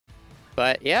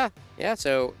But yeah,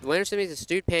 so the winner semis is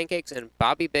Stewed Pancakes and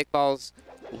Bobby Big Balls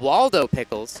Waldo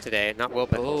Pickles today, not Will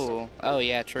Pickles. Ooh. Oh,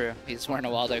 yeah, true. He's wearing a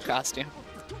Waldo costume.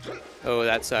 Oh,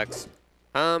 that sucks.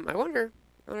 I wonder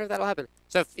if that'll happen.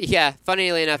 So, yeah,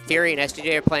 funnily enough, Fury and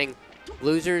SDJ are playing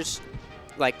losers,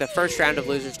 like the first round of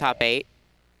losers top 8.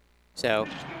 So,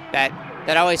 that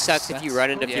always sucks if you run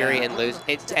into Fury and lose.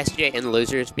 It's SDJ in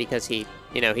losers because he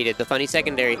did the funny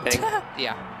secondary thing.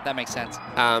 Yeah, that makes sense.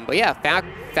 But yeah,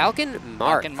 Falcon Marth.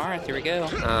 Falcon Marth, here we go.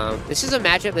 This is a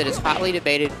matchup that is hotly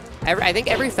debated. I think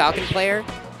every Falcon player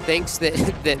thinks that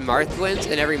Marth wins,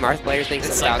 and every Marth player thinks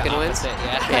that Falcon wins.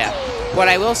 Yeah. What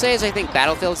I will say is I think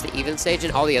Battlefield's the even stage,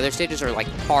 and all the other stages are like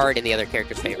hard in the other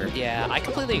character's favor. Yeah, I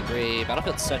completely agree.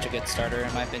 Battlefield's such a good starter,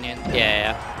 in my opinion.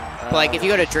 Yeah. But like if you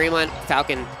go to Dreamland,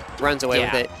 Falcon runs away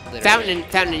with it. Literally.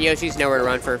 Fountain and Yoshi's nowhere to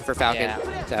run for Falcon.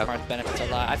 Yeah, so Marth benefits a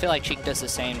lot. I feel like Sheik does the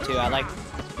same too. I like,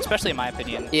 especially in my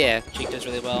opinion. Yeah. Sheik does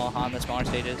really well on the smaller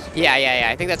stages. Yeah.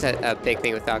 I think that's a big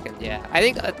thing with Falcon. Yeah. I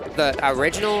think the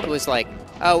original was like,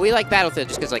 oh, we like Battlefield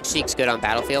just because like Sheik's good on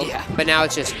Battlefield. Yeah. But now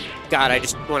it's just, God, I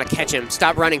just want to catch him.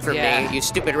 Stop running from me, you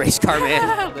stupid race car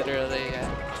man. Literally,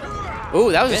 yeah.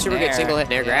 Ooh, that was a super good single hit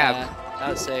nair grab.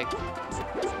 That was sick.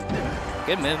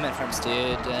 Good movement from Stu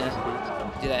to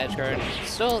do that edge guard.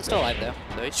 Still alive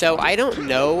though. So I don't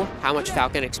know how much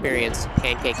Falcon experience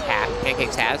Pancakes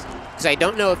has, because I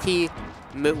don't know if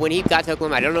when he got to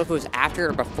Oklahoma, I don't know if it was after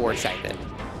or before Scythed.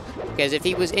 Because if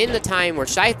he was in the time where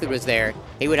Scythed was there,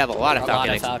 he would have a lot of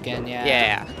Falcon.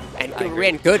 Yeah.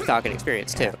 And good Falcon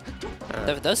experience too.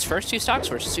 Those first two stocks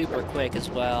were super quick as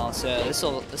well, so this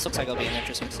looks like it'll be an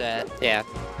interesting set. Yeah,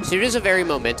 Stude is a very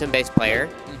momentum-based player,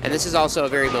 and this is also a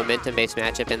very momentum-based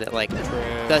matchup in that, like,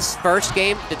 the first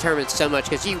game determines so much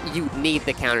because you need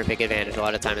the counter pick advantage a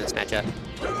lot of time in this matchup.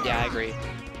 Yeah, I agree.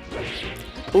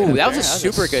 Ooh, that was a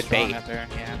super good bait.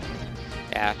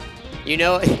 Yeah. You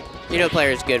know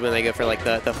players good when they go for like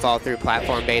the fall through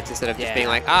platform baits instead of just being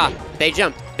like, they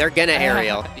jumped, they're gonna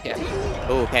aerial. Yeah.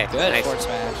 Ooh, okay. Good Nice. forward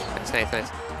smash.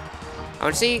 Nice. I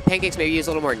want to see Pancakes maybe use a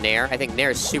little more nair. I think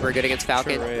nair is super good against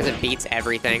Falcon because it beats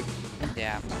everything.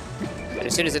 Yeah. And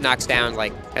as soon as it knocks down,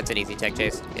 like, that's an easy tech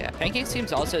chase. Yeah. Pancakes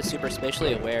seems also super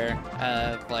spatially aware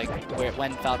of like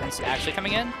when Falcon's actually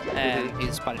coming in, and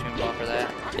he's punishing him well for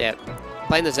that. Yep.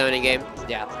 Playing the zoning game.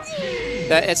 Yeah.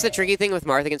 That's the tricky thing with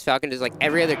Marth against Falcon is like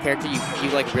every other character you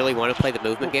like really want to play the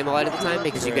movement game a lot of the time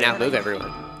because you can outmove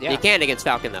everyone. Yeah. You can't against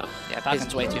Falcon though. Yeah,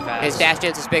 Falcon's way too fast. His dash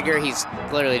dance is bigger. He's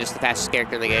literally just the fastest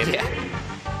character in the game.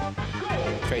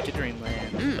 Yeah. Straight to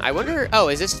Dreamland. I wonder. Oh,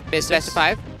 is this best of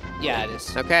 5? Yeah, it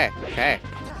is. Okay.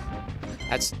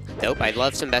 That's dope. I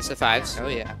love some best of 5s. Oh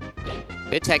yeah.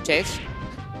 Good tech chase.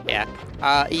 Yeah.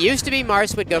 It used to be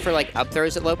Mars would go for like up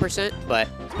throws at low %, but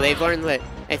they've learned that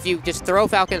if you just throw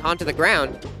Falcon onto the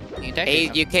ground, he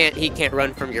can't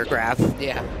run from your grab.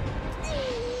 Yeah.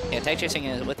 Yeah, tech chasing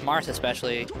is, with Marth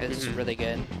especially is really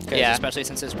good. Yeah. Especially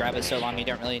since his grab is so long, you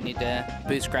don't really need to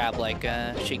boost grab like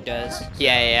Sheik does.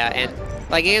 Yeah. And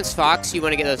like against Fox, you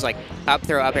want to get those like up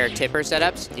throw, up air tipper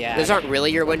setups. Yeah. Those aren't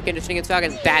really your win condition against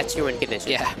Falcon. That's your win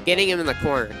condition. Yeah. Getting him in the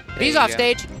corner. If he's off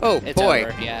stage, oh it's boy.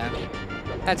 Over. Yeah.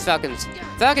 That's Falcon's.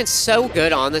 Falcon's so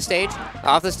good on the stage.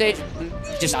 Off the stage,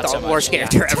 just Not the so much, worst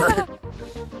character ever.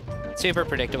 Super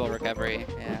predictable recovery.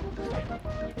 Yeah.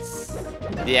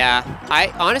 Yeah, I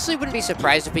honestly wouldn't be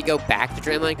surprised if we go back to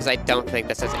Dreamland because I don't think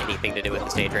this has anything to do with the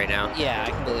stage right now. Yeah,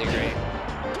 I completely agree.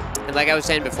 And like I was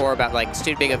saying before about like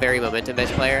Stude being a very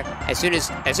momentum-based player, as soon as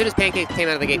Pancakes came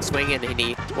out of the gate swinging and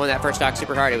he won that first stock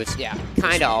super hard, it was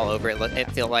kind of all over it.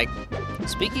 It felt like.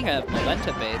 Speaking of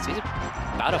momentum-based, he's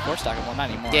about a 4-stock, well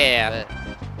not anymore. Yeah.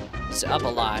 But he's up a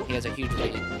lot. He has a huge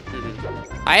lead.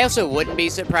 I also wouldn't be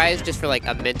surprised just for like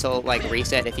a mental like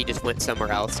reset if he just went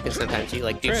somewhere else because sometimes you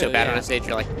like do so bad on a stage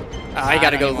you're like, I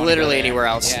gotta go literally anywhere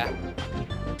else. Yeah.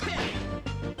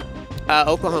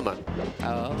 Oklahoma.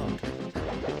 Oh.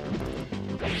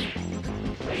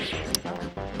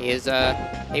 He is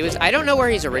I don't know where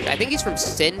he's originally. I think he's from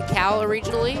SinCal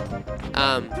originally.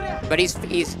 But he's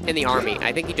in the Army.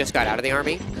 I think he just got out of the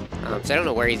Army. So I don't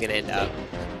know where he's gonna end up.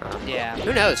 Yeah.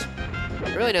 Who knows?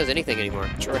 Who really knows anything anymore?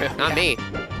 True. Not me.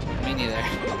 Me neither.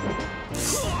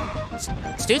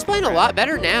 Stu's playing a lot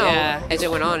better now as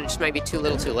it went on. It just might be too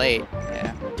little too late.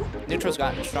 Yeah. Neutral's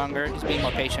gotten stronger. He's being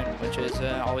more patient, which is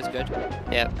always good.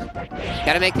 Yep.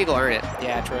 Gotta make people earn it.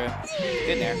 Yeah, true.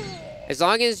 Good there. As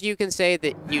long as you can say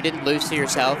that you didn't lose to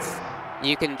yourself,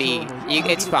 you can be.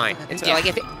 It's fine. It's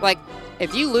like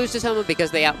if you lose to someone because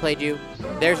they outplayed you,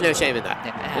 there's no shame in that.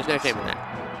 Yeah, there's no shame in that.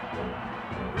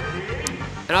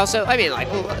 And also, I mean,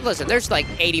 like, listen, there's like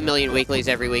 80 million weeklies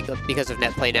every week because of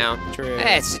net play now. True.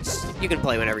 You can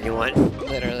play whenever you want.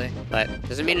 Literally. But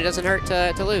doesn't mean it doesn't hurt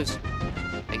to lose.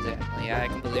 Exactly. Yeah, I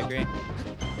completely agree.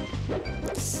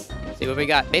 See what we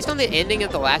got. Based on the ending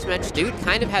of the last match, dude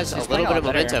kind of has a little bit of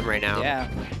momentum right now. Yeah.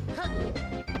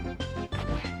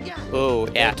 Ooh,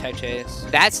 yeah. Tight chase.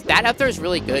 That up there is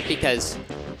really good because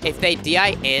if they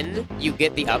DI in, you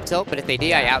get the up tilt, but if they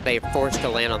DI out, they're forced to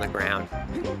land on the ground.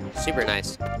 Super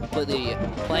nice. Completely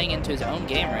playing into his own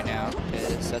game right now,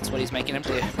 because that's what he's making him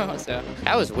do. So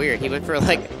that was weird. He went for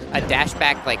like a dash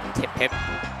back, like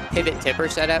pivot tipper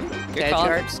setup. Good call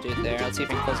from Stude there. Let's see if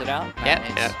we can close it out. Yep.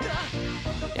 Nice. Yep.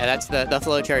 Yeah, that's the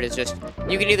flow chart is just,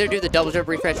 you can either do the double jump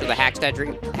refresh or the hack stash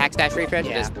refresh.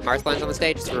 Yeah. Just Marth lands on the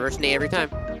stage, it's reverse knee every time.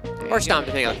 Or stomp,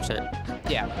 depending on the percent.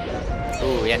 Yeah.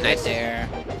 Ooh, yeah, nice. Right there.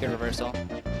 Good reversal.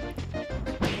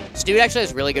 Stude actually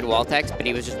has really good wall text, but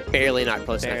he was just barely not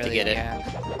close enough to get it.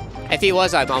 Yeah. If he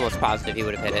was, I'm almost positive he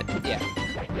would have hit it. Yeah.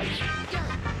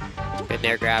 Good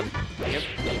nair grab. Yep.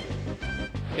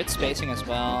 Good spacing as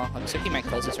well. Looks like he might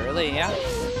close this early, yeah.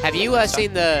 Have you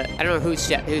seen the, I don't know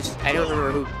who's, I don't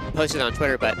remember who posted on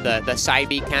Twitter, but the side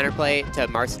beat counterplay to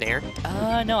Marth's nair?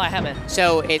 No, I haven't.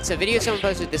 So it's a video someone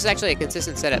posted. This is actually a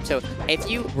consistent setup. So if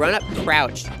you run up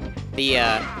crouch, the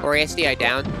or SDI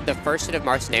down, the first hit of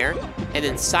Marth's nair, and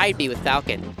then side B with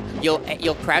Falcon, you'll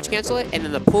crouch cancel it, and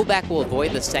then the pullback will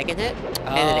avoid the second hit,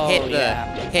 and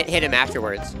then hit him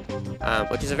afterwards,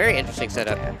 which is a very interesting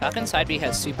setup. Yeah. Falcon side B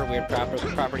has super weird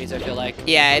properties, I feel like.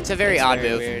 Yeah, it's a very odd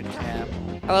move. Weird. Yeah.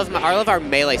 I love our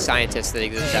melee scientists that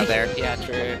exist out there. Yeah,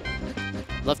 true.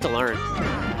 Love to learn.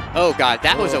 Oh god,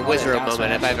 that was a wizard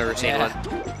moment if I've ever seen one.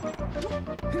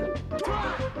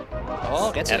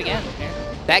 Oh, gets it again. Here.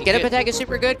 That get up attack is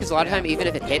super good because a lot of time, even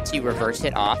if it hits, you reverse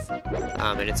hit off,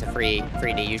 and it's a free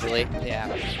knee usually. Yeah.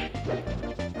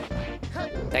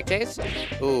 Tech chase.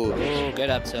 Ooh. Ooh,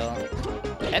 good up tilt.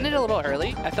 Ended a little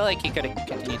early. I feel like he could have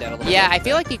continued that a little bit. Yeah, I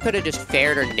feel like he could have just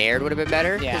fared or nared would have been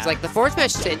better. Yeah. Because like the force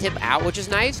mesh sent him out, which is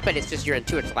nice, but it's just you're in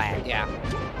too much lag. Yeah.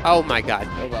 Oh my god.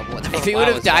 If he would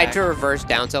have died to reverse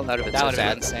down tilt, that would have been so sad.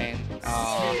 That would have been insane.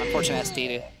 Oh, unfortunate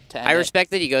SD to end I respect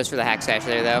that he goes for the hack stash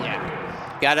there though. Yeah.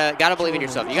 Gotta believe in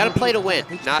yourself. You gotta play to win,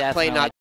 not play not